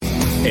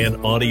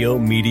An audio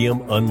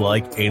medium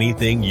unlike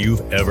anything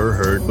you've ever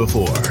heard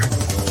before.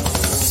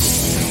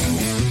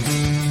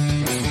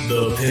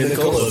 The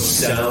pinnacle of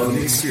sound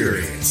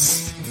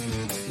experience.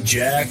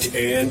 Jacked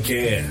and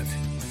Canned.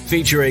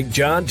 Featuring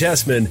John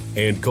Tessman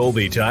and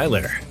Colby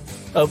Tyler.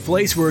 A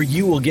place where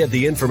you will get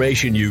the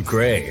information you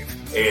crave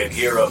and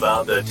hear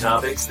about the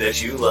topics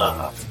that you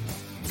love.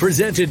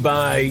 Presented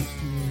by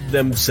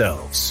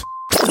themselves.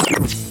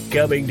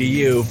 Coming to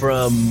you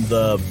from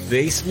the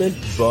basement,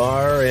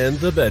 bar, and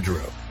the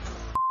bedroom.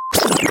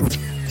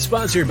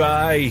 Sponsored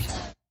by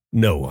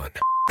no one.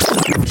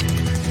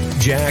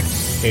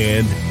 Jacked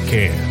and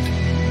Canned.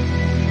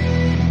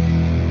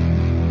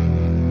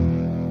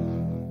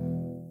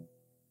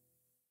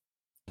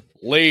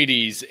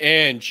 Ladies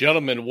and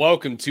gentlemen,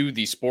 welcome to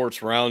the Sports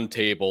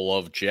Roundtable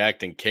of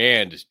Jacked and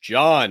Canned.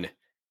 John,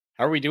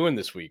 how are we doing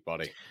this week,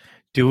 buddy?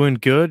 Doing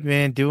good,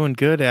 man. Doing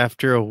good.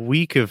 After a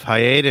week of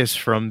hiatus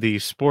from the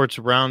Sports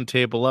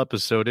Roundtable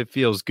episode, it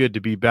feels good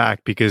to be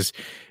back because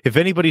if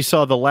anybody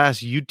saw the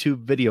last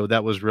YouTube video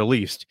that was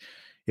released,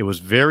 it was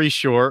very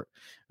short.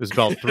 It was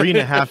about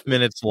 3.5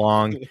 minutes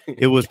long.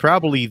 It was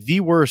probably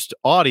the worst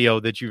audio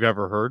that you've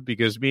ever heard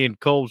because me and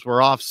Colbs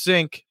were off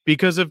sync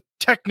because of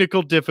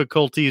technical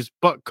difficulties.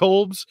 But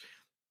Colbs,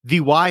 the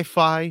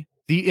Wi-Fi,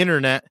 the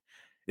internet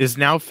is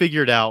now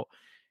figured out.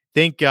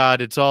 Thank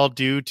God it's all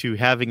due to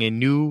having a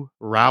new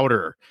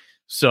router.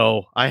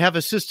 So I have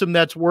a system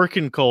that's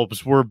working,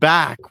 Colbs. We're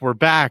back. We're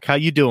back. How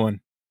you doing?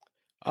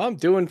 I'm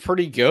doing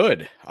pretty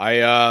good.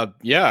 I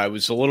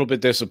was a little bit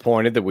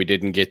disappointed that we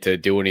didn't get to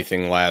do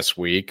anything last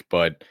week,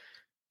 but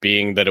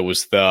being that it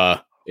was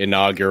the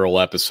inaugural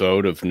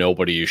episode of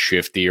Nobody is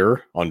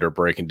Shiftier under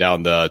Breaking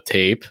Down the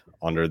Tape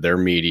under their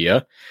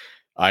media,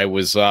 I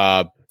was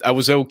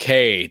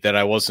okay that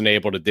I wasn't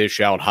able to dish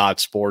out hot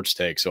sports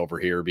takes over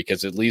here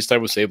because at least I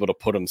was able to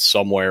put them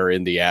somewhere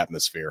in the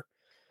atmosphere.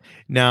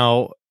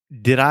 Now,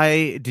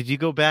 did you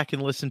go back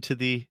and listen to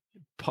the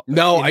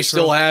No, intro?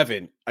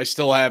 I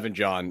still haven't,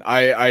 John.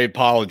 I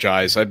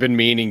apologize. I've been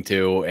meaning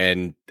to,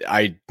 and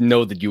I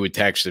know that you had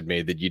texted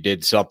me that you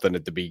did something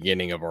at the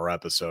beginning of our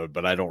episode,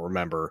 but I don't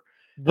remember.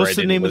 What's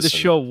the name of the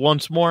show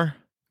once more?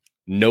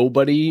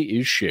 Nobody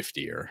is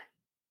Shiftier.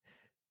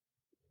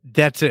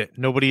 That's it.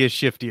 Nobody is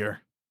Shiftier.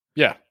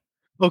 Yeah.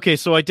 Okay,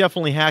 so I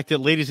definitely hacked it.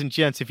 Ladies and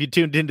gents, if you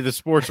tuned into the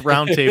Sports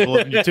Roundtable,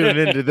 if you tuned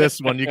into this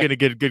one, you're going to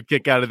get a good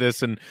kick out of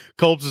this, and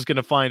Colbs is going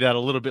to find out a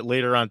little bit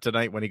later on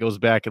tonight when he goes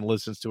back and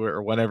listens to it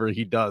or whenever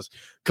he does.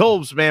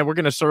 Colbs, man, we're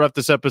going to start off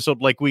this episode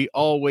like we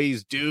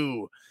always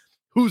do.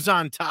 Who's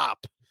on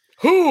top?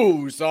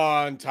 Who's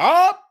on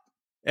top?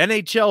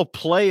 NHL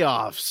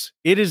playoffs.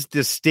 It is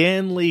the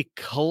Stanley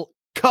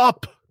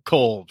Cup,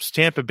 Colbs.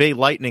 Tampa Bay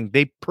Lightning,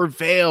 they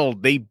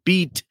prevailed. They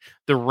beat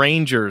the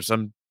Rangers.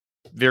 I'm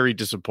very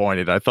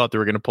disappointed. I thought they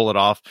were going to pull it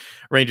off.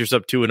 Rangers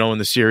up 2-0 in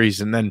the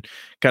series and then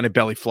kind of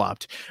belly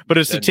flopped. But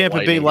it's the Tampa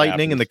Bay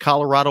Lightning and the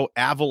Colorado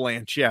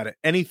Avalanche at it.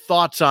 Any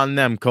thoughts on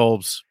them,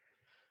 Colbs?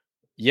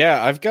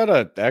 Yeah, I've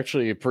got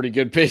actually a pretty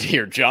good bit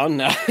here, John,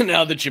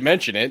 now that you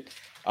mention it.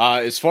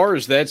 As far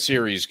as that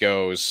series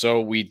goes,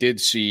 so we did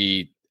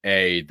see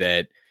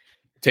that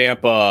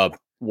Tampa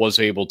was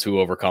able to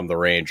overcome the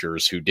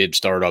Rangers, who did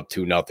start up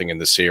 2-0 in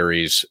the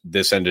series.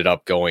 This ended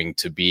up going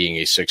to being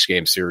a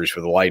 6-game series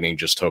for the Lightning,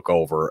 just took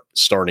over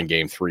starting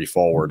game 3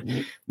 forward.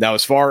 Mm-hmm. Now,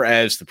 as far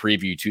as the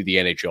preview to the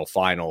NHL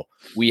final,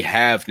 we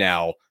have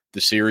now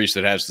the series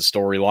that has the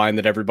storyline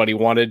that everybody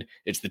wanted.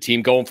 It's the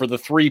team going for the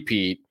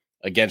three-peat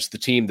against the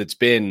team that's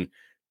been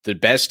the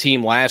best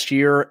team last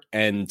year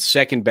and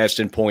second best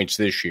in points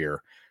this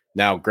year.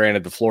 Now,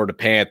 granted, the Florida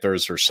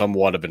Panthers are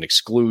somewhat of an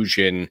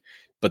exclusion,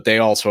 but they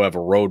also have a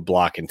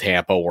roadblock in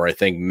Tampa where I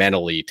think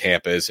mentally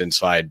Tampa is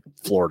inside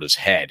Florida's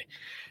head.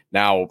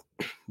 Now,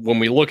 when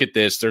we look at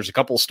this, there's a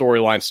couple of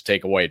storylines to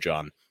take away,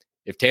 John.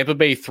 If Tampa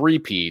Bay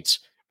three-peats,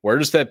 where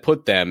does that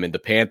put them in the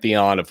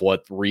pantheon of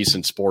what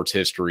recent sports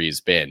history has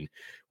been?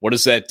 What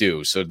does that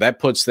do? So that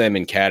puts them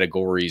in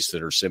categories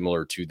that are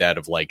similar to that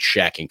of like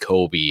Shaq and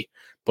Kobe,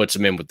 puts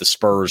them in with the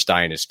Spurs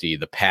dynasty,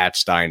 the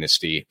Pats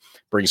dynasty,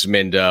 brings them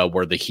into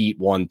where the Heat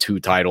won 2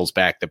 titles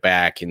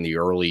back-to-back in the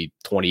early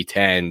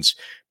 2010s,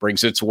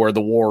 brings it to where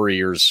the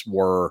Warriors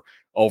were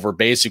over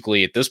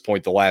basically at this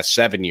point the last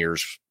 7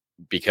 years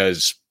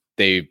because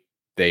they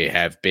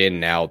have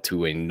been now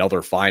to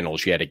another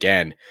finals yet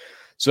again.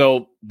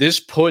 So this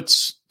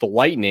puts the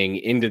Lightning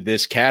into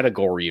this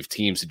category of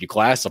teams that you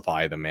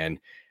classify them in.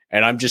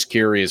 And I'm just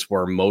curious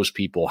where most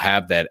people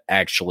have that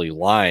actually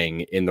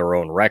lying in their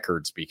own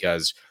records,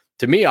 because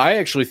to me, I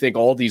actually think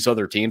all these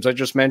other teams I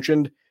just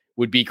mentioned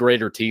would be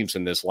greater teams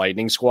in this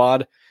Lightning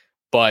squad.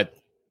 But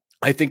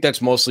I think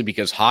that's mostly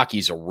because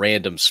hockey's a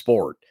random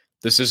sport.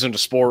 This isn't a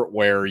sport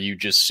where you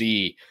just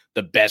see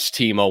the best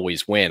team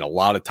always win. A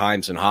lot of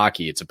times in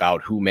hockey, it's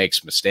about who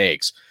makes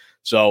mistakes.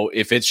 So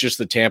if it's just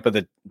the Tampa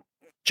that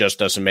just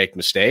doesn't make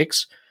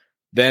mistakes,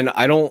 then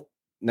I don't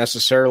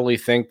necessarily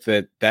think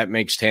that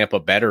makes Tampa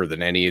better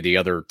than any of the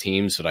other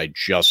teams that I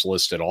just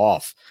listed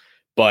off.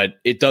 But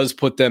it does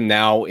put them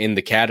now in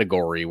the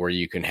category where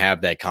you can have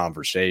that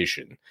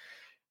conversation.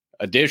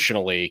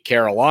 additionally,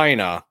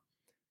 Colorado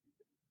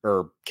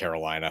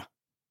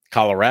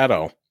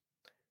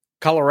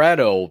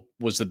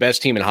was the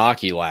best team in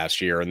hockey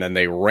last year, and then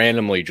they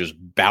randomly just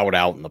bowed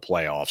out in the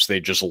playoffs. They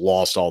just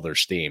lost all their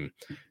steam.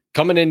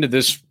 Coming into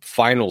this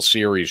final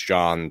series,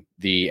 John,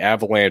 the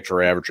Avalanche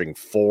are averaging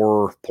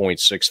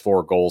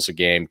 4.64 goals a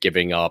game,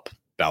 giving up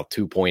about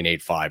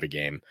 2.85 a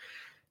game.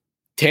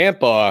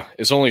 Tampa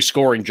is only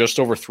scoring just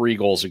over 3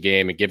 goals a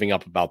game and giving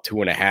up about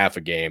 2.5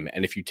 a game.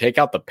 And if you take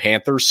out the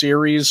Panthers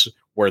series,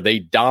 where they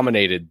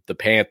dominated the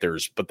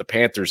Panthers, but the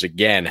Panthers,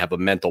 again, have a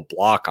mental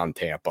block on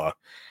Tampa,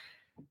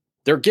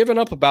 they're giving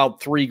up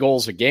about 3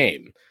 goals a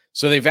game.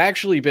 So they've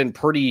actually been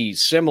pretty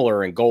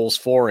similar in goals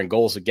for and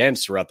goals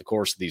against throughout the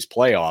course of these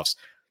playoffs.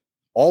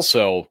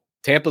 Also,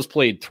 Tampa's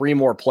played 3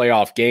 more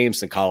playoff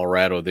games than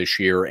Colorado this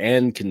year,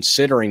 and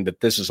considering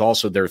that this is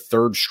also their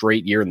 3rd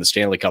straight year in the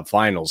Stanley Cup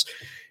Finals,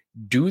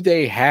 do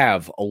they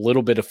have a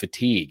little bit of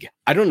fatigue?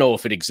 I don't know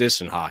if it exists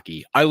in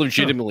hockey. I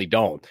legitimately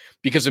don't,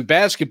 because in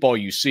basketball,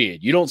 you see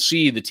it. You don't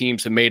see the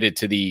teams that made it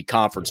to the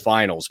conference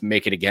finals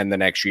make it again the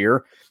next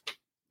year.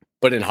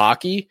 But in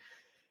hockey,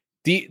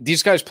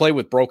 these guys play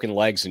with broken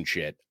legs and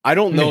shit. I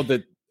don't know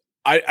that.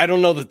 I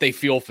don't know that they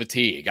feel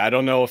fatigue. I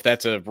don't know if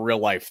that's a real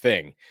life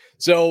thing.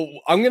 So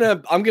I'm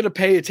gonna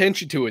pay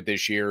attention to it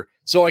this year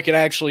so I can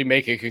actually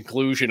make a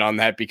conclusion on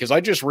that, because I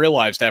just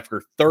realized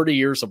after 30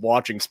 years of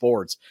watching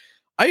sports,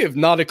 I have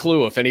not a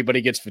clue if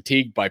anybody gets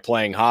fatigued by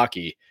playing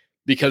hockey,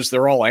 because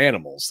they're all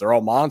animals. They're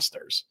all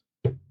monsters.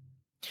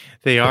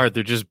 They are.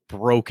 They're just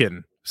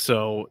broken.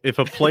 So if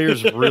a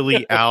player's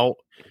really out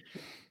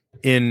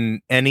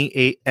in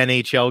any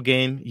NHL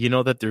game, you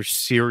know that they're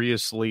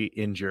seriously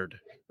injured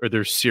or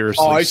they're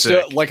seriously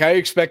sick. I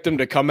expect them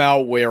to come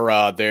out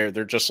where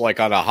they're just like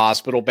on a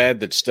hospital bed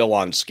that's still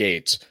on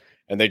skates,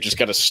 and they just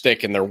got a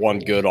stick in their one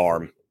good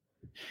arm.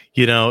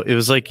 You know, it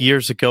was like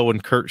years ago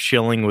when Kurt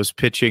Schilling was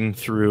pitching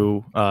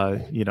through, a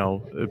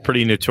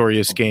pretty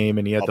notorious game,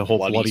 and he had the whole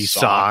bloody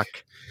sock.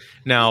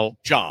 Now,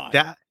 John,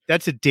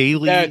 that's a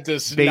daily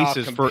basis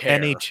for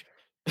NHL.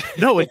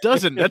 No, it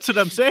doesn't. That's what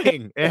I'm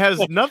saying. It has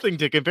nothing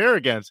to compare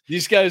against.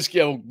 These guys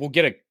will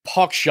get a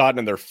puck shot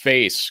in their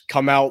face,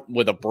 come out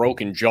with a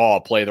broken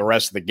jaw, play the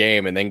rest of the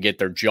game, and then get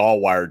their jaw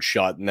wired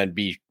shut, and then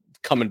be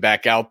coming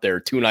back out there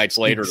 2 nights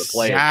later to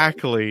play.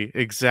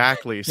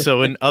 Exactly.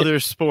 So in other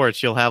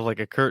sports, you'll have like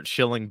a Kurt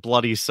Schilling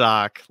bloody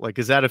sock. Like,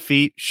 is that a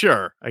feat?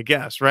 Sure, I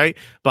guess, right?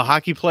 But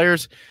hockey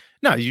players,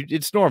 no,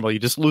 it's normal. You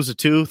just lose a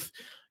tooth,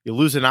 you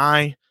lose an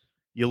eye,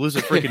 you lose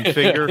a freaking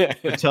finger,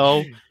 a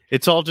toe.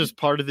 It's all just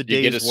part of the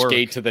day's work. You get a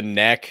skate to the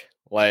neck.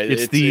 Like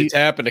it's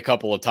happened a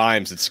couple of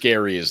times. It's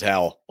scary as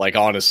hell. Like,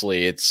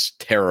 honestly, it's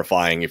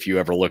terrifying if you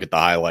ever look at the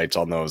highlights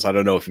on those. I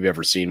don't know if you've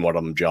ever seen one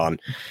of them, John,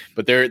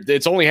 but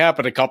it's only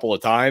happened a couple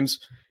of times.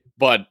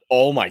 But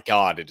oh my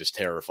God, it is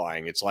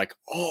terrifying. It's like,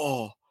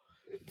 oh,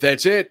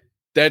 that's it.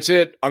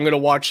 I'm going to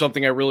watch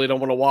something I really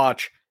don't want to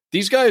watch.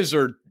 These guys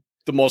are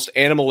the most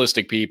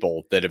animalistic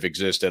people that have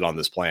existed on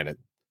this planet.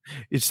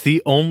 It's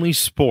the only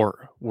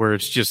sport where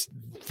it's just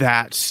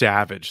that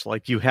savage.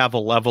 Like, you have a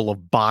level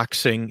of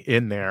boxing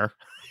in there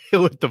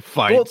with the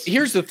fights. Well,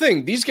 here's the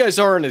thing. These guys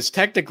aren't as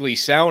technically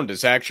sound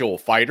as actual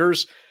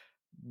fighters,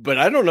 but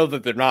I don't know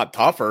that they're not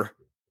tougher.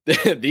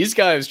 These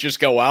guys just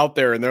go out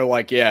there and they're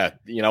like, yeah,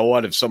 you know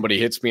what? If somebody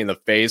hits me in the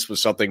face with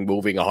something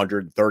moving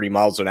 130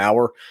 miles an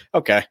hour,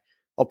 okay,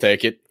 I'll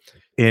take it.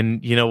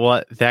 And you know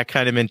what? That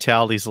kind of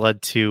mentality's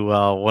led to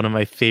one of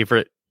my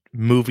favorite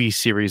movie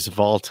series of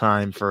all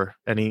time for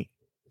any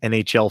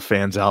NHL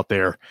fans out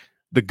there,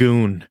 The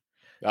Goon.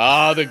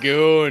 The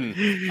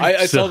Goon.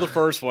 I saw the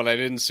first one. I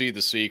didn't see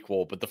the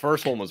sequel, but the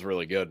first one was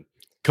really good.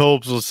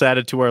 Cobes was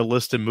added to our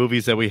list of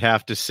movies that we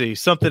have to see.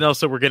 Something else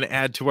that we're going to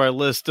add to our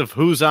list of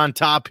who's on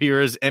top here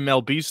is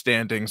MLB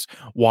standings.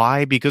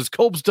 Why? Because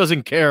Cobes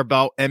doesn't care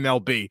about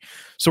MLB.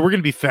 So we're going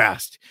to be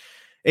fast.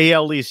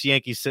 AL East,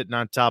 Yankees sitting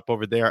on top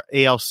over there.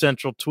 AL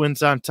Central,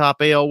 Twins on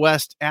top. AL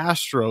West,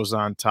 Astros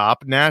on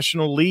top.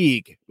 National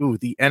League,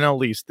 the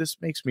NL East. This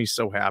makes me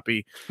so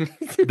happy.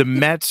 The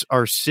Mets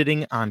are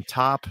sitting on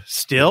top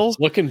still. It's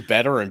looking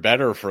better and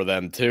better for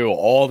them, too.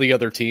 All the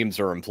other teams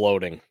are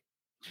imploding.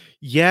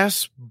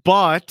 Yes,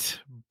 but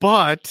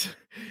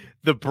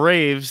the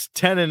Braves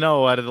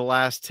 10-0 out of the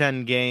last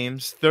 10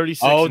 games,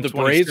 36. Oh, the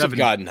Braves have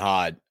gotten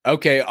hot.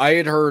 Okay, I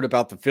had heard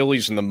about the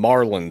Phillies and the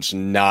Marlins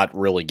not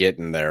really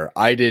getting there.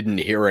 I didn't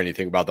hear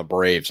anything about the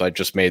Braves. I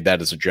just made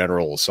that as a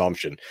general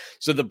assumption.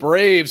 So the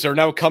Braves are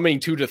now coming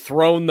to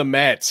dethrone the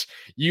Mets.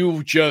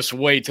 You just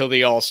wait till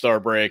the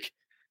All-Star break.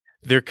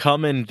 They're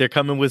coming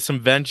with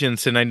some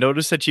vengeance. And I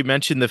noticed that you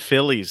mentioned the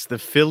Phillies. The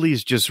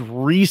Phillies just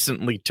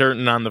recently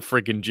turned on the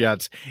freaking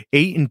Jets.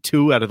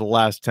 8-2 out of the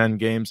last 10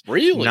 games.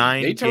 Really?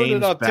 9 they turned games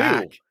it up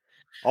back. too.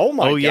 Oh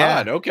my God.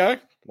 Yeah. Okay.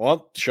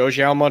 Well, shows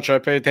you how much I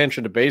pay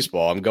attention to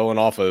baseball. I'm going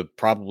off of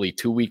probably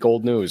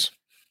 2-week-old news.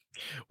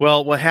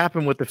 Well, what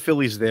happened with the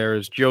Phillies there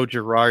is Joe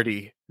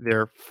Girardi,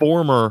 their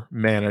former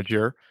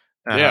manager.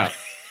 Yeah.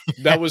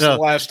 That was the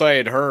last I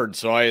had heard.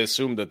 So I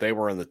assumed that they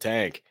were in the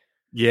tank.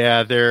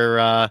 Yeah,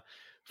 their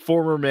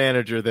former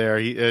manager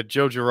there.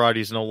 Joe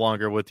Girardi's no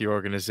longer with the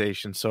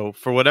organization. So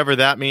for whatever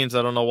that means,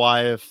 I don't know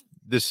why, if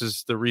this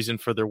is the reason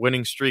for their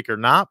winning streak or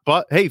not.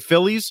 But hey,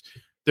 Phillies,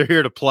 they're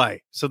here to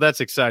play. So that's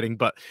exciting.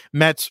 But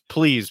Mets,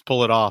 please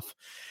pull it off.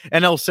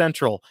 NL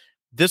Central,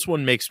 this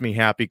one makes me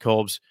happy,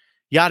 Colbs.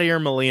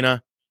 Yadier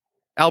Molina,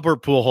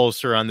 Albert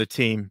Pujols are on the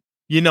team.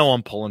 You know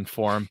I'm pulling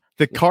for him.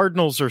 The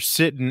Cardinals are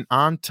sitting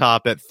on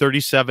top at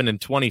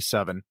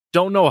 37-27.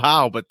 Don't know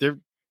how, but they're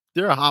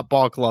a hot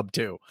ball club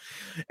too.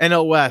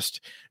 NL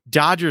West,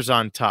 Dodgers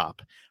on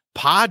top.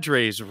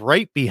 Padres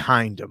right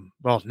behind them.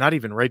 Well, not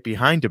even right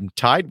behind them,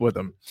 tied with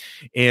them.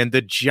 And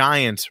the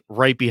Giants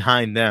right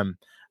behind them.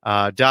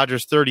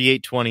 Dodgers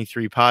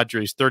 38-23,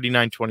 Padres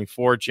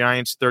 39-24,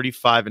 Giants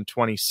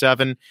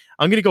 35-27.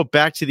 I'm going to go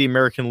back to the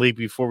American League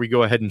before we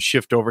go ahead and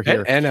shift over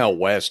here. That NL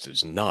West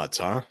is nuts,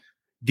 huh?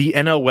 The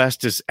NL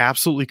West is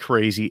absolutely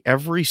crazy.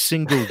 Every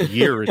single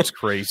year it's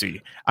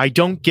crazy. I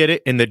don't get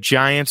it, and the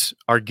Giants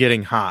are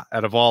getting hot.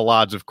 Out of all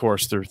odds, of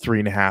course, they're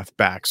 3.5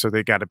 back, so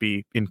they got to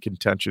be in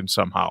contention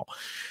somehow.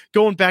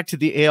 Going back to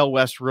the AL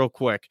West real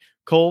quick.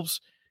 Colbs,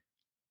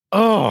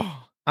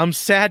 I'm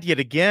sad yet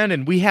again,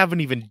 and we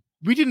didn't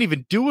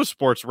even do a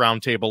sports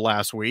roundtable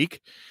last week.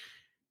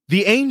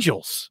 The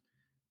Angels.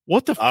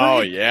 What the fuck?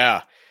 Oh,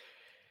 yeah.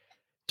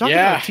 Talking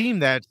about a team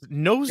that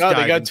knows. God,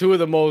 they got two of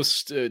the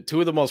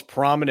most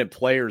prominent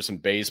players in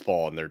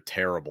baseball, and they're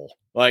terrible.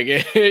 Like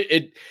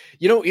it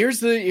here's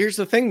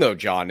the thing though,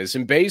 John, is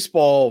in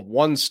baseball,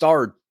 one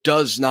star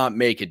does not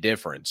make a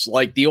difference.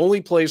 Like the only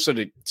place that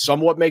it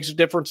somewhat makes a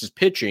difference is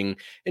pitching.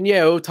 And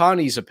yeah,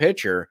 Ohtani's a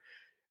pitcher,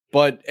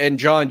 and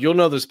John, you'll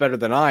know this better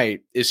than I.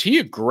 Is he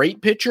a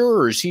great pitcher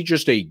or is he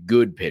just a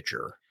good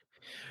pitcher?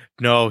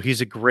 No,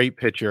 he's a great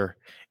pitcher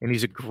and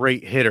he's a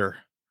great hitter.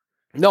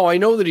 No, I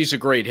know that he's a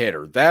great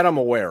hitter. That I'm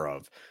aware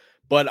of.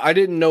 But I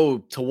didn't know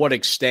to what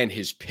extent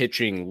his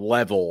pitching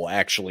level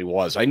actually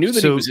was. I knew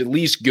that he was at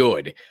least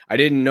good. I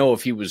didn't know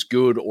if he was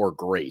good or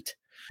great.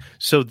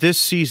 So this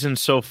season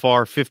so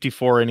far,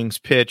 54 innings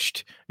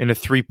pitched and a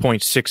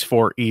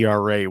 3.64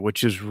 ERA,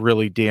 which is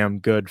really damn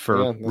good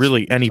for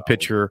really any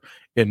pitcher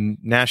in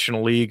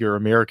National League or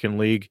American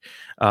League.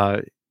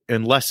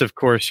 Unless, of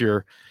course,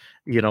 you're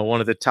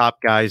one of the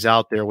top guys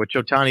out there, which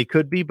Ohtani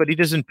could be, but he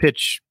doesn't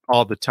pitch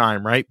all the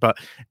time, right? But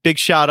big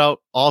shout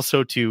out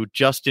also to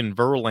Justin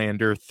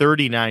Verlander,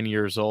 39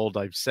 years old.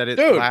 I've said it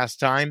last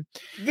time.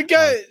 The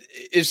guy,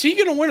 is he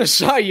going to win a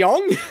Cy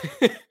Young?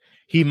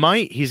 He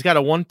might. He's got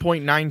a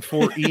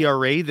 1.94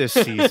 ERA this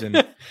season.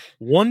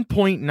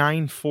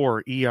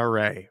 1.94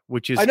 ERA,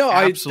 which is I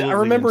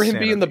remember him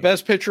being the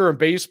best pitcher in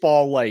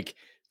baseball like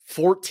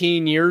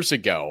 14 years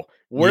ago.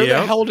 Where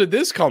the hell did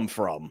this come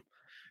from?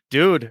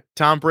 Dude,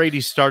 Tom Brady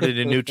started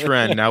a new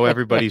trend. Now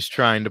everybody's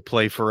trying to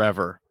play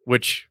forever,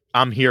 which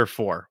I'm here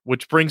for.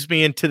 Which brings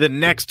me into the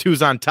next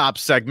Who's on Top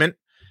segment.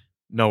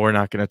 No, we're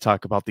not going to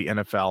talk about the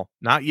NFL.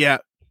 Not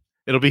yet.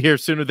 It'll be here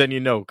sooner than you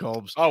know,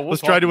 Colbs.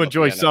 Let's try to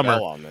enjoy summer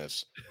on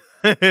this.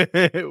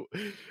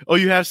 Oh,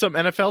 you have some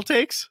NFL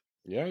takes?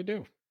 Yeah, I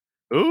do.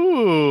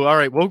 Ooh, all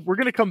right. Well, we're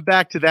going to come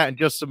back to that in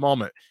just a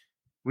moment.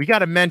 We got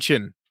to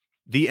mention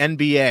the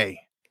NBA.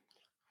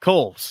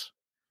 Colbs.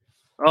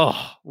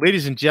 Oh,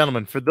 ladies and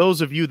gentlemen, for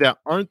those of you that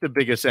aren't the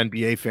biggest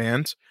NBA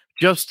fans,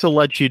 just to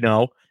let you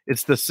know,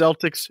 it's the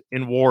Celtics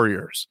and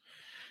Warriors.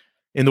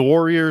 And the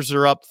Warriors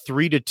are up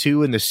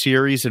 3-2 in the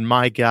series, and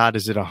my God,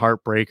 is it a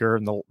heartbreaker?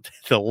 And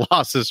the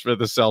losses for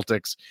the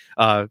Celtics.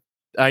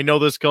 I know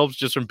this comes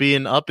just from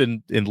being up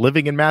and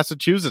living in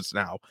Massachusetts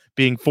now,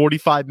 being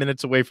 45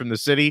 minutes away from the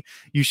city.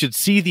 You should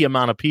see the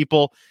amount of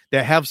people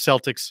that have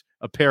Celtics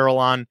apparel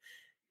on.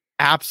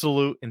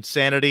 Absolute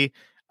insanity.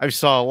 I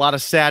saw a lot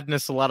of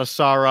sadness, a lot of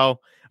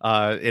sorrow,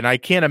 and I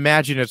can't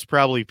imagine it's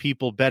probably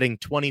people betting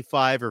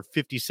 25 or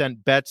 50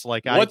 cent bets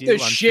like I do. What the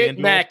shit,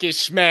 Marcus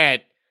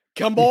Smart?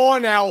 Come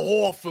on, Al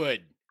Horford.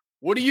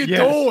 What are you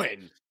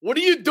doing? What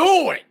are you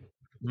doing?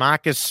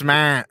 Marcus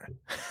Smart.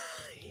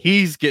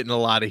 He's getting a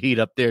lot of heat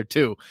up there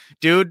too.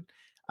 Dude,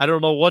 I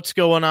don't know what's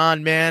going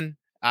on, man.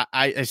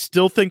 I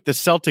still think the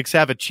Celtics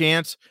have a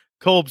chance.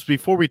 Colbs,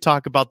 before we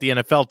talk about the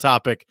NFL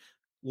topic,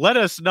 let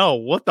us know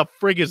what the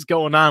frig is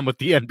going on with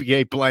the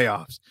NBA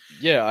playoffs.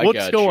 Yeah,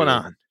 what's going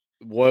on?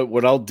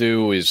 What I'll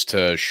do is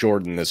to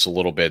shorten this a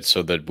little bit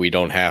so that we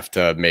don't have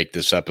to make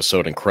this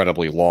episode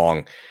incredibly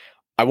long.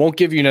 I won't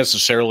give you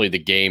necessarily the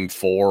game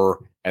 4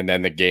 and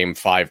then the game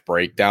 5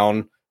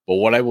 breakdown, but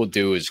what I will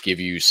do is give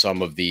you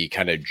some of the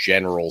kind of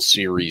general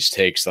series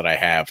takes that I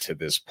have to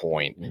this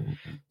point.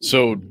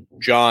 So,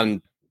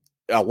 John,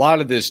 a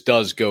lot of this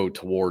does go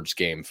towards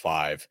game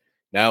 5.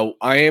 Now,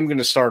 I am going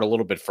to start a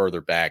little bit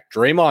further back.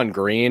 Draymond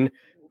Green,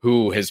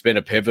 who has been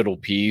a pivotal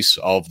piece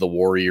of the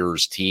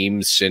Warriors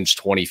team since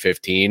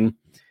 2015,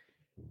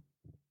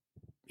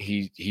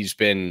 he's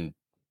been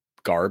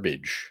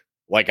garbage.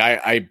 Like,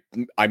 I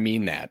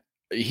mean that.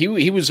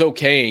 He was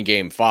okay in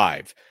game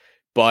 5,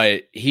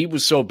 but he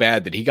was so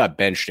bad that he got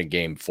benched in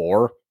game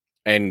 4.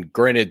 And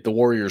granted, the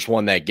Warriors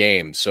won that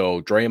game.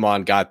 So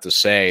Draymond got to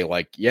say,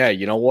 like, yeah,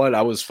 you know what?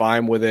 I was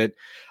fine with it.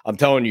 I'm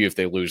telling you, if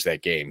they lose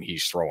that game,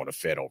 he's throwing a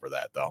fit over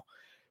that, though.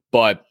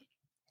 But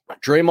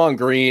Draymond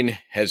Green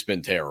has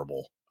been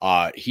terrible.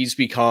 He's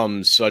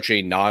become such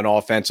a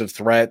non-offensive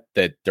threat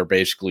that they're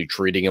basically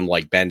treating him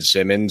like Ben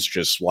Simmons,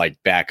 just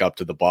like back up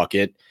to the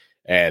bucket.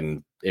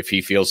 And if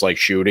he feels like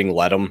shooting,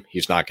 let him.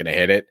 He's not going to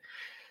hit it.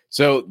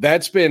 So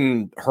that's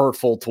been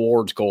hurtful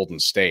towards Golden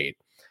State.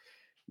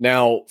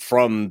 Now,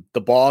 from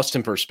the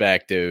Boston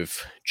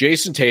perspective,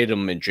 Jason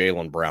Tatum and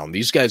Jaylen Brown,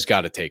 these guys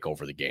got to take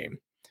over the game,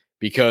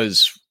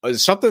 because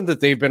something that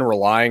they've been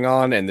relying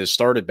on, and this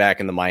started back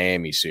in the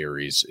Miami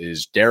series,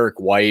 is Derek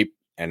White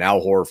and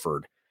Al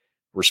Horford,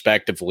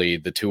 respectively,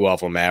 the two of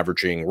them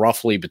averaging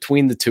roughly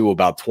between the two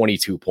about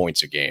 22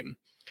 points a game.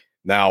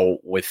 Now,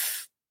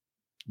 with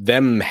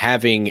them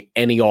having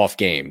any off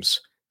games,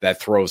 that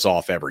throws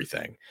off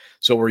everything.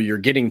 So where you're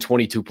getting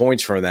 22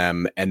 points from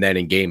them, and then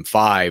in game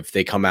 5,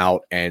 they come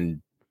out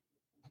and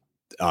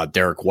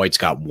Derek White's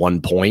got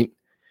 1 point.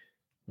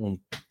 Well,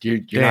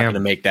 you're not going to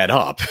make that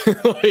up.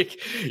 Like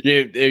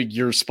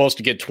you're supposed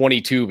to get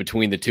 22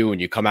 between the two, and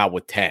you come out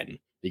with 10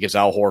 because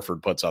Al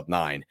Horford puts up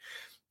 9.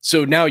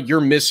 So now you're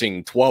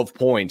missing 12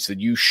 points that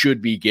you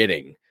should be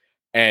getting,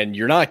 and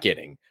you're not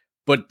getting.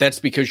 But that's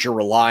because you're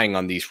relying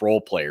on these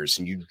role players,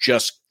 and you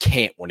just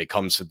can't when it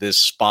comes to this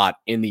spot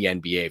in the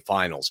NBA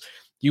Finals.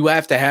 You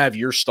have to have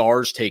your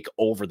stars take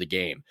over the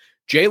game.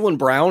 Jaylen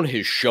Brown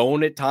has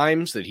shown at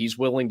times that he's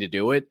willing to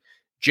do it.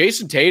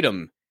 Jason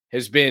Tatum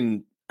has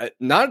been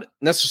not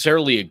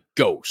necessarily a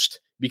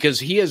ghost, because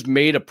he has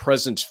made a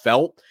presence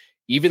felt.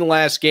 Even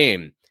last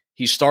game,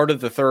 he started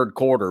the third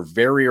quarter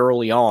very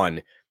early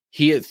on.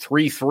 He hit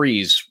 3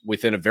 threes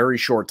within a very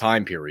short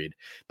time period.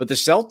 But the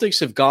Celtics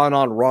have gone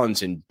on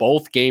runs in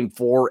both game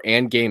 4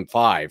 and game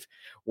 5,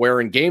 where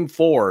in game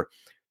 4,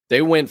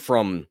 they went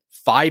from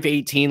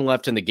 5:18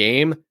 left in the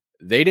game.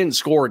 They didn't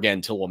score again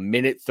until a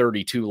minute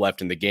 32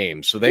 left in the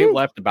game. So they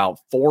left about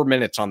 4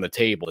 minutes on the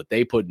table that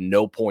they put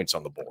no points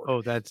on the board.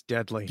 Oh, that's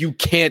deadly. You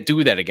can't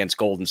do that against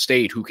Golden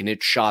State, who can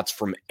hit shots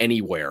from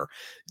anywhere.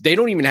 They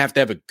don't even have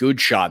to have a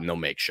good shot, and they'll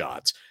make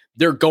shots.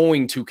 They're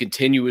going to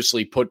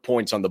continuously put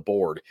points on the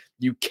board.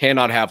 You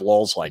cannot have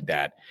lulls like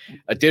that.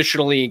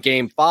 Additionally, in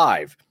game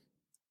 5,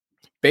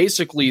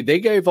 basically they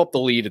gave up the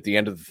lead at the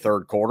end of the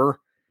third quarter.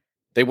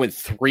 They went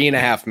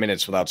 3.5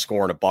 minutes without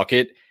scoring a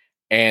bucket,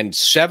 and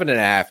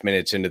 7.5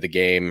 minutes into the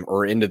game,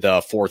 or into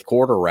the fourth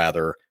quarter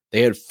rather,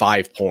 they had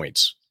 5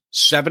 points.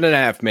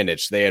 7.5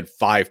 minutes, they had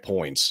 5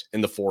 points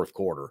in the fourth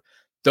quarter.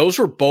 Those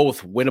were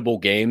both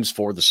winnable games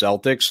for the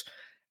Celtics,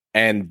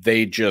 and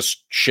they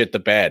just shit the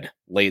bed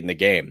late in the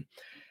game.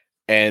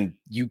 And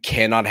you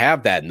cannot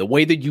have that. And the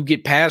way that you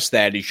get past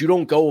that is you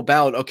don't go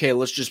about, okay,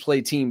 let's just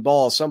play team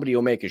ball. Somebody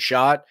will make a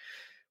shot.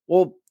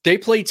 Well, they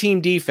play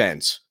team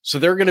defense, so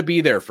they're going to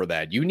be there for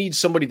that. You need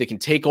somebody that can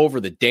take over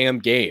the damn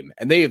game.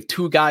 And they have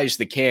 2 guys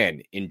that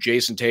can, in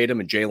Jason Tatum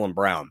and Jaylen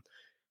Brown.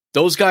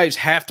 Those guys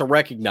have to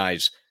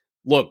recognize,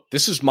 look,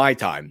 this is my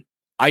time.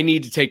 I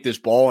need to take this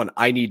ball, and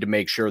I need to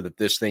make sure that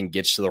this thing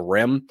gets to the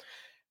rim.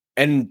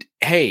 And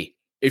hey,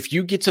 if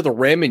you get to the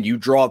rim and you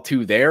draw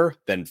 2 there,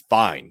 then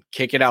fine.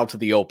 Kick it out to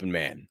the open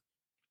man.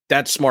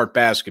 That's smart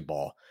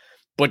basketball.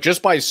 But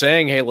just by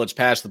saying, hey, let's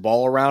pass the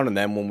ball around, and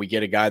then when we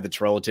get a guy that's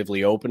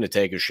relatively open to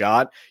take a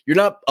shot, you're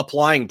not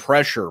applying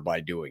pressure by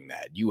doing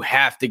that. You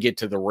have to get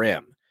to the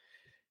rim.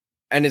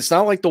 And it's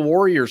not like the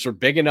Warriors are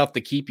big enough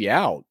to keep you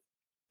out.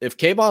 If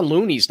Kevon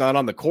Looney's not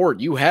on the court,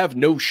 you have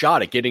no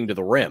shot at getting to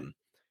the rim.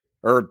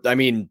 Or, I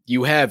mean,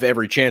 you have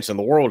every chance in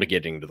the world of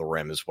getting to the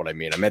rim is what I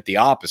mean. I meant the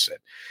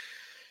opposite.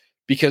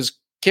 Because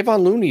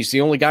Kevon Looney's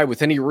the only guy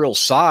with any real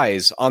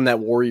size on that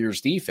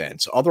Warriors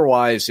defense.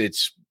 Otherwise,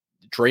 it's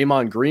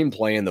Draymond Green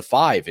playing the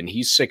 5, and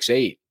he's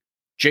 6'8".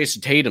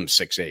 Jason Tatum's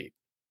 6'8".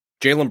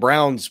 Jaylen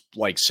Brown's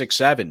like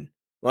 6'7".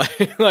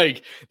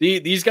 Like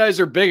these guys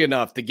are big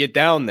enough to get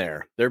down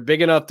there. They're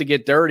big enough to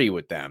get dirty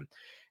with them.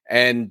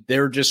 And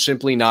they're just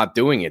simply not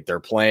doing it. They're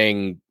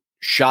playing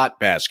shot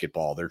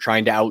basketball. They're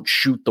trying to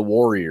outshoot the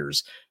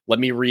Warriors. Let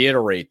me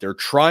reiterate, they're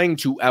trying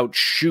to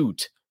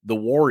outshoot the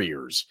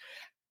Warriors.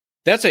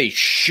 That's a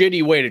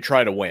shitty way to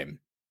try to win.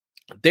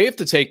 They have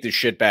to take this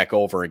shit back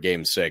over in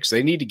game 6.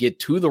 They need to get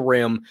to the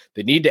rim.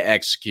 They need to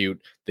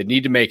execute. They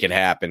need to make it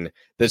happen.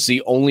 That's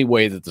the only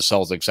way that the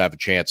Celtics have a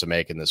chance of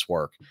making this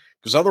work.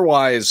 Because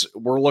otherwise,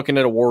 we're looking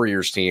at a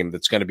Warriors team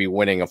that's going to be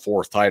winning a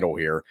 4th title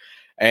here.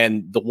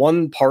 And the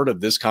one part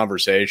of this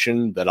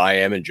conversation that I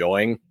am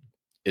enjoying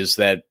is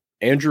that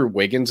Andrew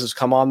Wiggins has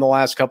come on the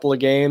last couple of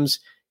games.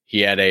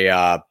 He had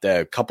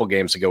a couple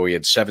games ago, he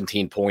had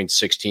 17 points,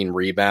 16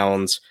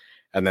 rebounds.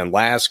 And then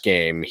last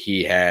game,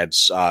 he had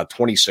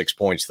 26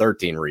 points,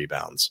 13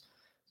 rebounds.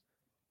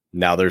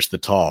 Now there's the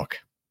talk.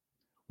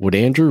 Would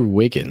Andrew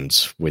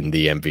Wiggins win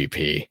the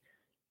MVP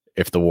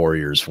if the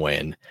Warriors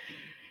win?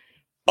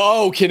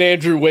 Oh, can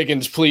Andrew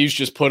Wiggins please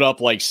just put up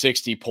like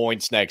 60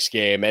 points next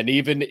game? And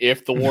even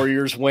if the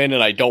Warriors win,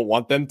 and I don't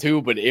want them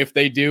to, but if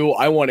they do,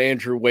 I want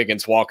Andrew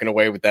Wiggins walking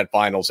away with that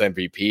finals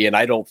MVP. And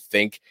I don't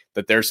think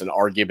that there's an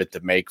argument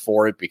to make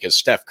for it, because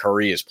Steph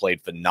Curry has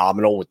played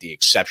phenomenal with the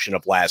exception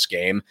of last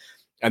game.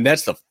 And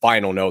that's the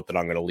final note that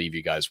I'm going to leave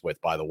you guys with,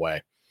 by the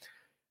way.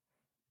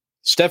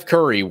 Steph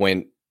Curry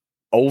went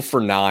 0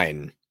 for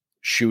 9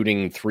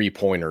 shooting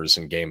 3-pointers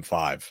in game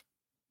 5.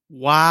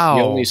 Wow.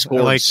 He only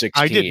scored 16.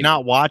 I did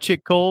not watch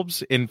it,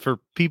 Colbs. And for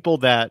people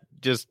that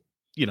just,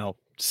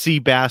 see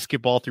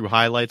basketball through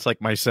highlights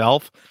like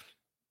myself,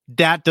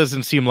 that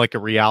doesn't seem like a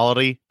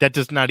reality. That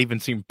does not even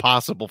seem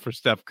possible for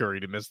Steph Curry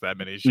to miss that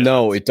many shots.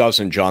 No, it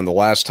doesn't, John. The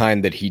last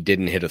time that he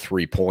didn't hit a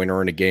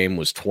 3-pointer in a game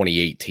was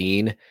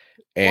 2018.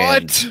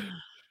 And what?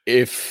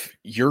 If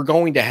you're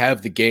going to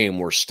have the game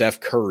where Steph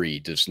Curry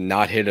does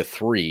not hit a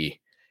 3,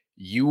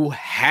 you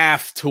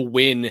have to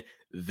win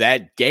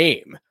that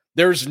game.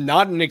 There's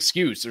not an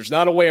excuse. There's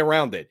not a way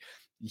around it.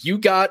 You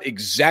got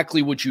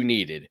exactly what you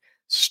needed.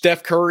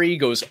 Steph Curry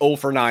goes 0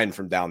 for 9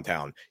 from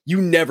downtown.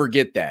 You never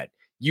get that.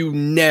 You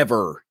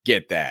never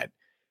get that.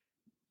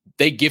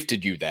 They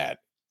gifted you that,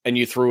 and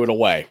you threw it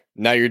away.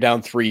 Now you're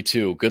down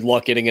 3-2. Good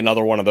luck getting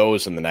another one of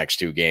those in the next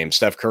 2 games.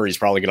 Steph Curry's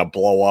probably going to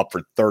blow up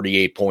for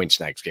 38 points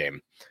next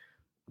game.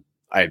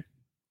 I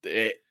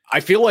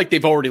feel like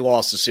they've already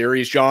lost the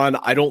series, John.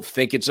 I don't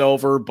think it's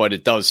over, but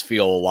it does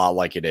feel a lot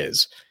like it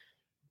is.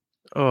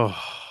 Oh.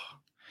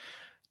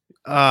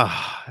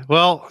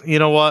 Well, you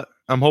know what?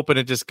 I'm hoping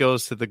it just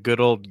goes to the good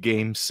old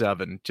Game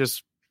 7.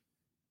 Just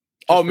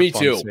me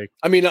too. Sake.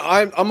 I mean,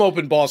 I'm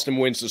hoping Boston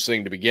wins this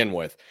thing to begin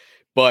with,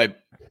 but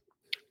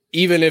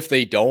even if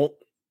they don't,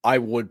 I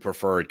would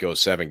prefer it go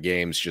 7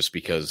 games just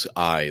because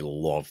I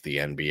love the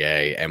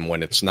NBA, and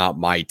when it's not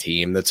my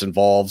team that's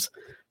involved,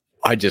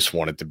 I just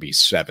want it to be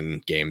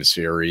 7-game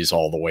series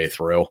all the way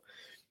through.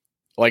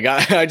 Like,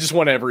 I just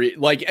want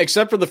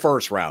except for the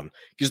first round,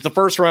 because the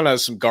first round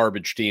has some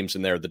garbage teams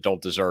in there that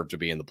don't deserve to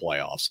be in the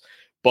playoffs.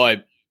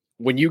 But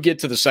when you get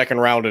to the second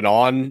round and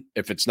on,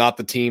 if it's not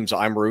the teams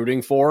I'm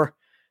rooting for,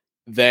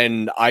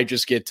 then I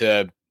just get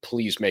to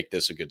please make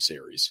this a good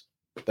series.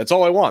 That's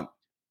all I want.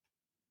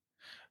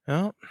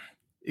 Well,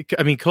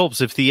 I mean,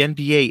 Colbs, if the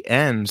NBA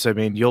ends, I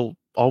mean, you'll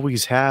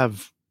always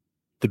have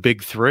the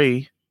big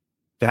 3,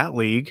 that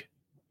league,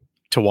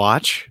 to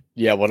watch.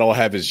 Yeah, what I'll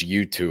have is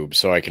YouTube,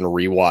 so I can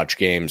rewatch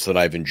games that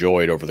I've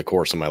enjoyed over the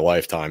course of my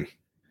lifetime.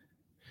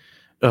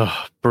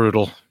 Oh,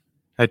 brutal.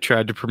 I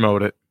tried to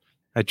promote it.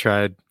 I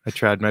tried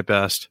my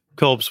best.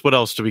 Colbs, what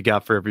else do we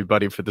got for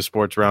everybody for the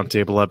Sports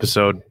Roundtable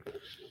episode?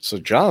 So,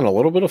 John, a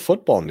little bit of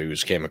football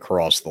news came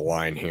across the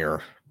line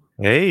here.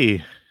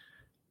 Hey.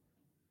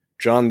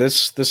 John,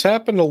 this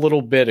happened a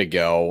little bit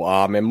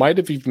ago. It might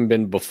have even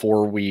been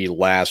before we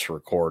last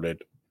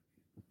recorded.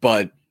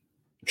 But,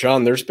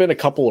 John, there's been a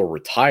couple of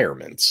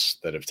retirements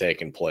that have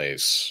taken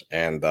place.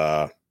 And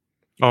oh,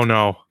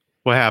 no.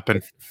 What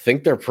happened? I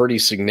think they're pretty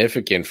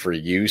significant for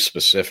you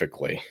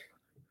specifically.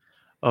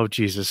 Oh,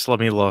 Jesus. Let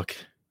me look.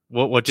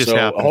 What just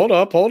happened? Hold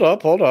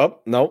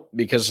up. Nope,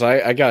 because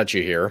I got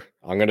you here.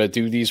 I'm going to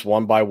do these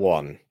one by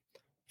one.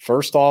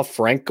 First off,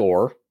 Frank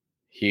Gore.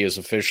 He is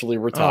officially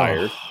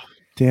retired. Oh,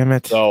 damn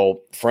it.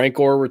 So Frank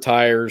Gore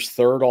retires,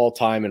 3rd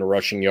all-time in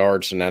rushing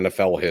yards in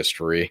NFL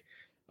history.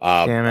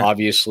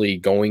 Obviously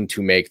going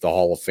to make the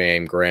Hall of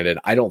Fame. Granted,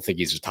 I don't think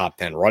he's a top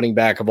 10 running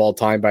back of all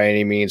time by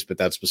any means, but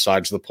that's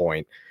besides the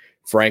point.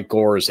 Frank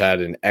Gore has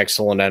had an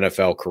excellent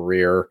NFL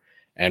career,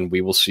 and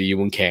we will see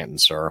you in Canton,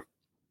 sir.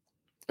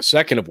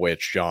 Second of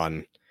which,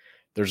 John,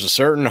 there's a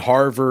certain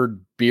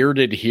Harvard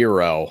bearded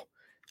hero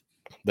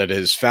that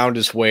has found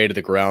his way to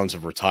the grounds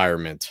of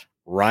retirement.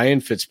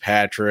 Ryan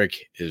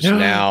Fitzpatrick is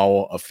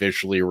now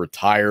officially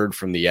retired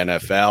from the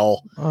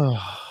NFL.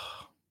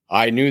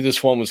 I knew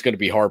this one was going to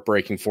be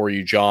heartbreaking for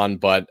you, John,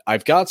 but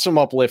I've got some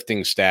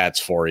uplifting stats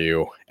for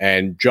you.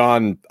 And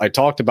John, I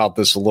talked about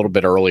this a little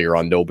bit earlier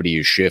on Nobody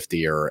is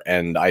Shiftier,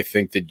 and I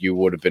think that you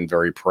would have been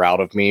very proud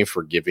of me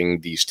for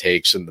giving these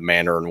takes in the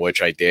manner in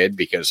which I did,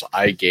 because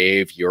I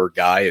gave your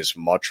guy as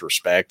much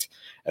respect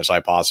as I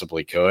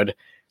possibly could,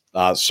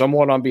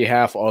 somewhat on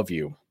behalf of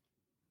you.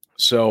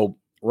 So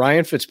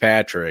Ryan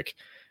Fitzpatrick,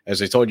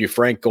 as I told you,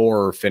 Frank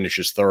Gore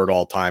finishes 3rd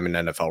all-time in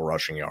NFL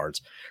rushing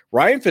yards.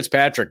 Ryan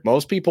Fitzpatrick,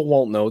 most people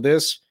won't know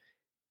this,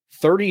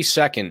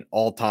 32nd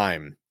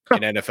all-time in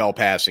NFL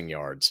passing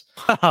yards.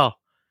 Wow.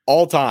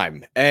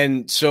 All-time.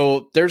 And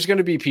so there's going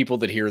to be people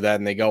that hear that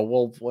and they go,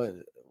 well, what?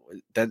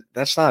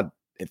 That's not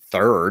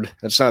 3rd.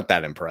 That's not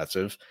that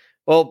impressive.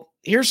 Well,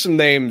 here's some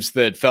names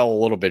that fell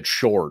a little bit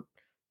short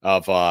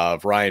of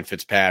Ryan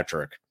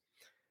Fitzpatrick.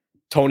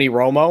 Tony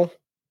Romo,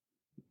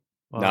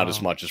 not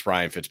as much as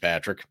Ryan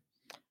Fitzpatrick.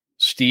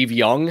 Steve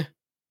Young,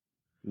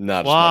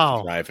 not as much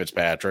as Ryan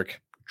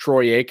Fitzpatrick.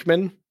 Troy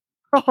Aikman,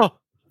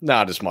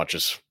 not as much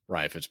as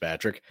Ryan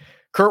Fitzpatrick.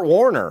 Kurt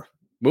Warner,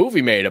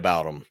 movie made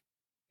about him,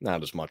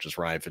 not as much as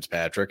Ryan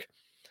Fitzpatrick.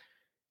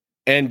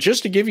 And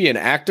just to give you an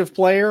active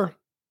player,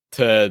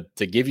 to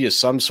give you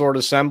some sort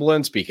of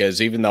semblance,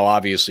 because even though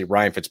obviously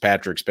Ryan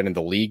Fitzpatrick's been in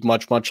the league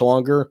much, much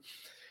longer,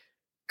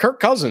 Kirk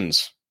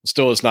Cousins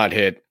still has not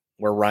hit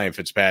where Ryan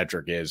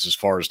Fitzpatrick is as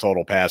far as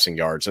total passing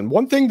yards. And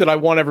one thing that I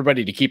want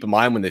everybody to keep in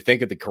mind when they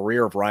think of the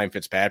career of Ryan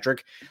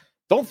Fitzpatrick,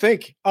 don't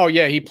think, oh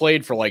yeah, he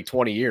played for like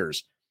 20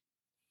 years.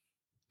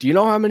 Do you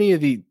know how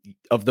many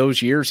of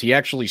those years he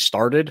actually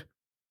started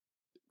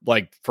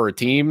like for a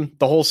team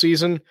the whole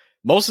season?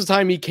 Most of the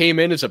time he came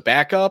in as a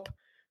backup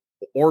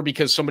or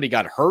because somebody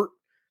got hurt,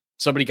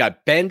 somebody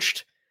got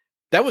benched.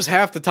 That was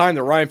half the time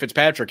that Ryan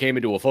Fitzpatrick came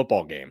into a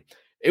football game.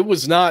 It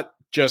was not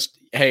just,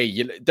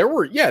 hey, there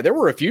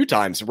were a few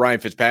times that Ryan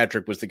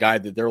Fitzpatrick was the guy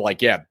that they're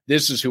like, yeah,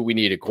 this is who we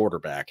need at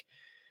quarterback.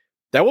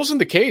 That wasn't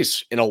the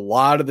case in a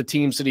lot of the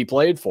teams that he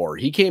played for.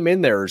 He came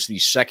in there as the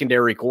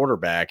secondary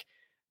quarterback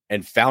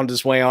and found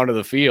his way onto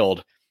the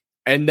field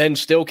and then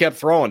still kept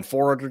throwing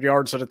 400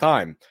 yards at a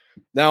time.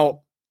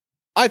 Now,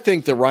 I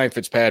think that Ryan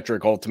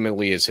Fitzpatrick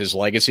ultimately, as his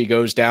legacy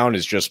goes down,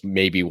 is just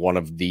maybe one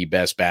of the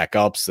best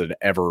backups that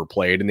ever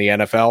played in the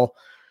NFL.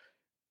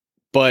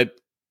 But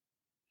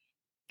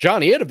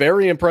John, he had a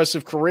very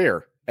impressive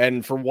career.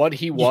 And for what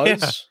he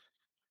was,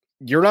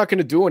 you're not going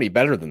to do any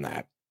better than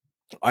that.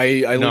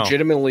 I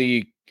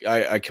legitimately,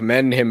 I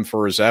commend him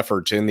for his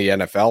efforts in the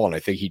NFL, and I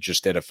think he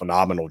just did a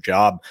phenomenal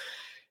job.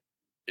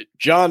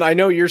 John, I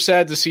know you're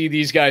sad to see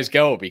these guys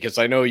go because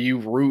I know you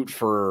root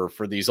for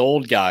these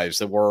old guys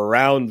that were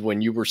around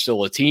when you were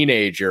still a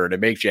teenager, and it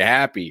makes you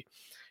happy.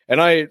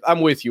 And I'm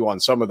with you on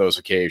some of those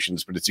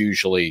occasions, but it's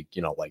usually,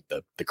 like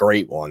the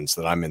great ones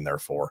that I'm in there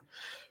for.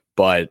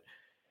 But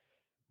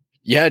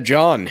yeah,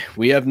 John,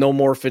 we have no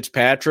more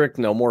Fitzpatrick,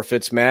 no more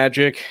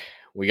Fitzmagic.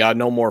 We got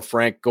no more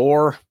Frank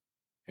Gore.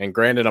 And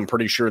granted, I'm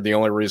pretty sure the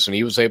only reason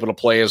he was able to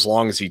play as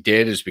long as he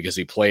did is because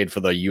he played for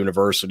the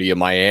University of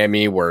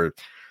Miami, where,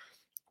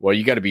 well,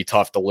 you got to be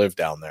tough to live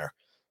down there.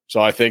 So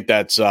I think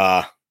that's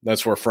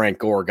where Frank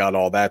Gore got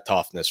all that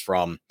toughness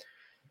from.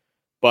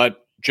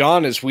 But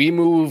John, as we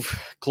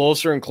move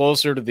closer and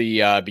closer to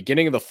the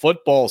beginning of the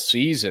football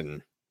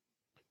season,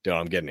 dude,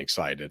 I'm getting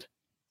excited.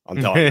 I'm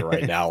telling you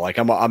right now, like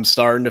I'm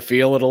starting to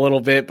feel it a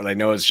little bit, but I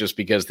know it's just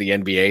because the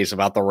NBA is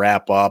about to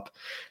wrap up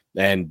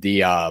and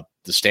the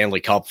Stanley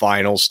Cup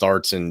Finals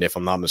starts in, if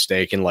I'm not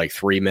mistaken, like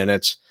 3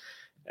 minutes.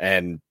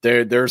 And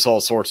there's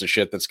all sorts of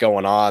shit that's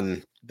going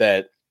on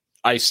that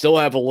I still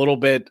have a little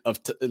bit of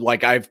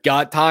I've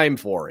got time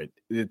for it.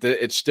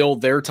 It's still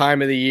their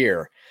time of the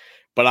year,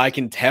 but I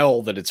can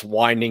tell that it's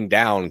winding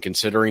down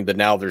considering that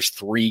now there's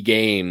 3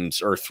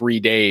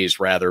 days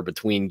rather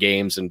between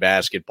games and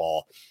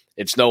basketball.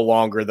 It's no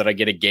longer that I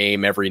get a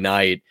game every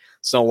night.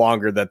 It's no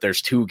longer that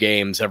there's 2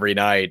 games every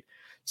night.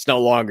 It's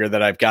no longer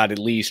that I've got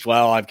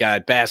I've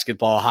got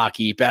basketball,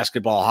 hockey.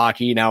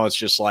 Now it's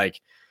just like,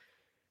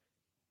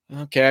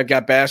 okay, I've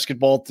got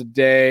basketball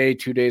today.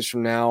 2 days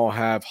from now, I'll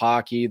have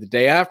hockey. The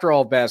day after,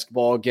 I'll have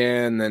basketball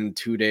again. Then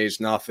 2 days,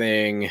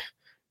 nothing.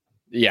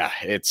 Yeah,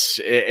 it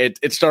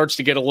starts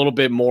to get a little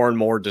bit more and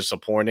more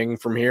disappointing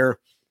from here.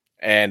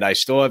 And I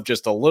still have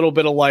just a little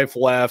bit of life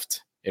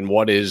left in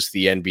what is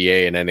the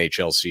NBA and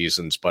NHL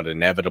seasons, but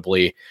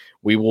inevitably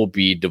we will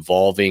be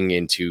devolving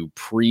into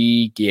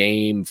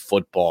pre-game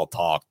football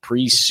talk,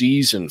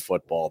 preseason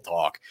football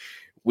talk.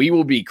 We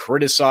will be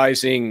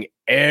criticizing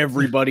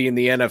everybody in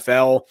the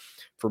NFL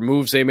for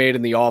moves they made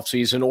in the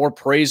offseason or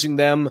praising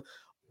them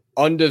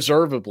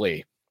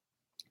undeservedly.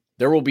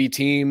 There will be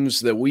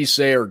teams that we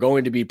say are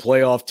going to be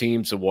playoff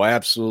teams that will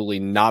absolutely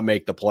not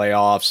make the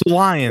playoffs.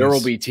 Lions. There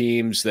will be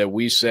teams that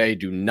we say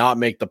do not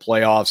make the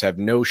playoffs, have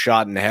no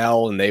shot in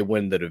hell, and they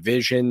win the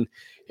division.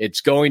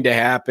 It's going to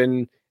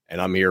happen,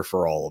 and I'm here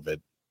for all of it.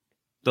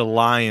 The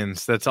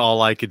Lions. That's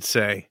all I could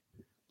say.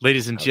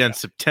 Ladies and gents,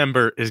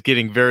 September is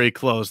getting very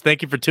close.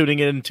 Thank you for tuning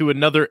in to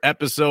another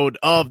episode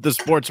of the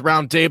Sports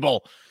Roundtable.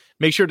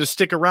 Make sure to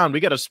stick around.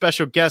 We got a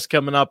special guest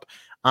coming up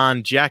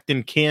on Jacked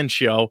and Can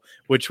Show,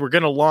 which we're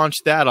going to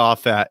launch that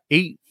off at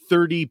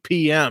 8:30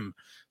 p.m.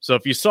 So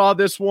if you saw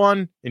this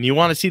one and you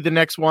want to see the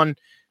next one,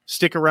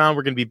 stick around.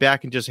 We're going to be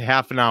back in just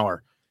half an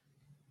hour.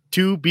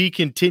 To be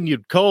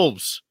continued.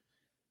 Colbs,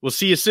 we'll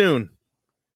see you soon.